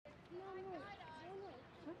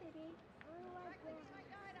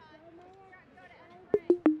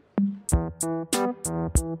So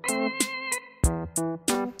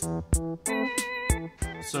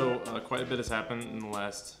quite a bit has happened in the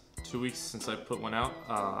last 2 weeks since I put one out.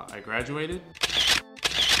 I graduated.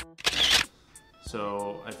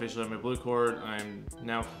 So I officially have my blue cord. I'm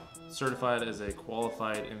now certified as a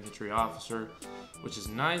qualified infantry officer, which is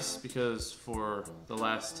nice because for the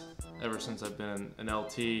last, ever since I've been an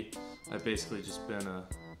LT, I've basically just been a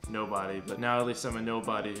nobody. But now at least I'm a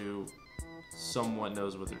nobody who somewhat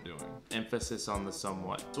knows what they're doing. Emphasis on the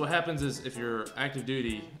somewhat. So what happens is if you're active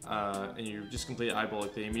duty and you just complete eyeball,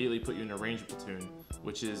 they immediately put you in a ranger platoon,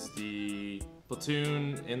 which is the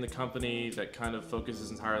platoon in the company that kind of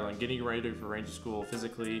focuses entirely on getting you ready for ranger school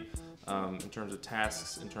physically, in terms of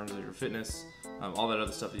tasks, in terms of your fitness, all that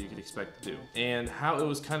other stuff that you could expect to do. And how it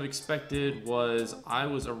was kind of expected was I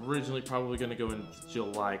was originally probably going to go in the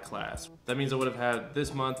July class. That means I would have had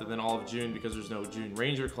this month and then all of June, because there's no June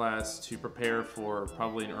Ranger class, to prepare for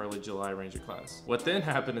probably an early July Ranger class. What then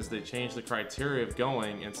happened is they changed the criteria of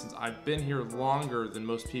going, and since I've been here longer than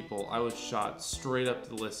most people, I was shot straight up to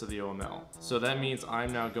the list of the OML. So that means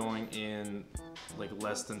I'm now going in like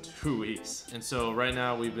less than 2 weeks. And so right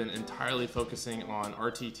now we've been entirely focusing on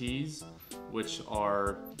RTTs, which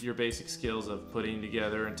are your basic skills of putting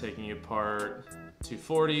together and taking apart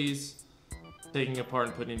 240s, taking apart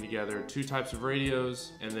and putting together 2 types of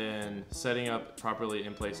radios, and then setting up properly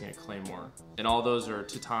and placing a claymore. And all those are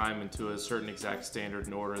to time and to a certain exact standard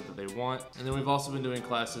and order that they want. And then we've also been doing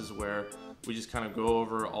classes where we just kind of go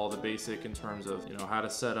over all the basic in terms of, you know, how to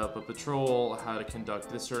set up a patrol, how to conduct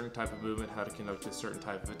this certain type of movement, how to conduct this certain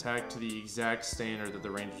type of attack to the exact standard that the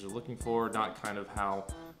Rangers are looking for, not kind of how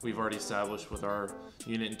we've already established with our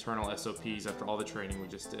unit internal SOPs after all the training we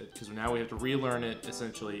just did. Because now we have to relearn it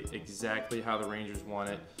essentially exactly how the Rangers want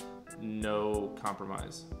it, no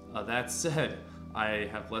compromise. That said, I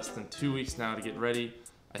have less than 2 weeks now to get ready.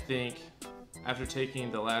 I think after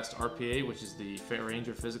taking the last RPA, which is the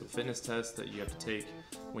Ranger physical fitness test that you have to take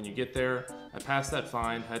when you get there, I passed that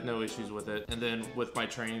fine, had no issues with it. And then with my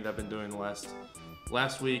training that I've been doing the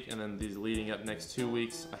last week and then these leading up next 2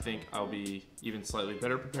 weeks, I think I'll be even slightly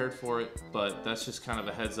better prepared for it. But that's just kind of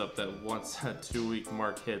a heads up that once that 2 week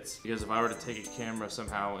mark hits, because if I were to take a camera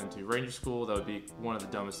somehow into Ranger School, that would be one of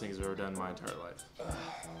the dumbest things I've ever done in my entire life.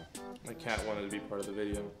 My cat wanted to be part of the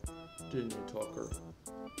video. Didn't you, Tucker?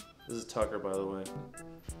 This is Tucker, by the way.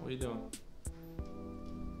 What are you doing?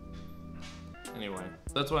 Anyway,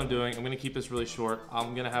 that's what I'm doing. I'm gonna keep this really short.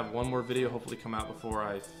 I'm gonna have one more video hopefully come out before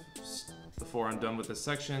I'm done with this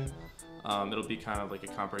section. It'll be kind of like a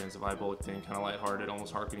comprehensive eyebullet thing, kind of lighthearted,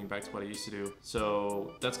 almost harkening back to what I used to do.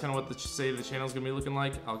 So that's kind of what the state of the channel is gonna be looking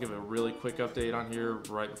like. I'll give a really quick update on here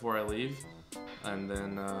right before I leave, and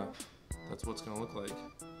then that's what it's gonna look like.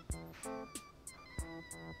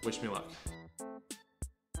 Wish me luck.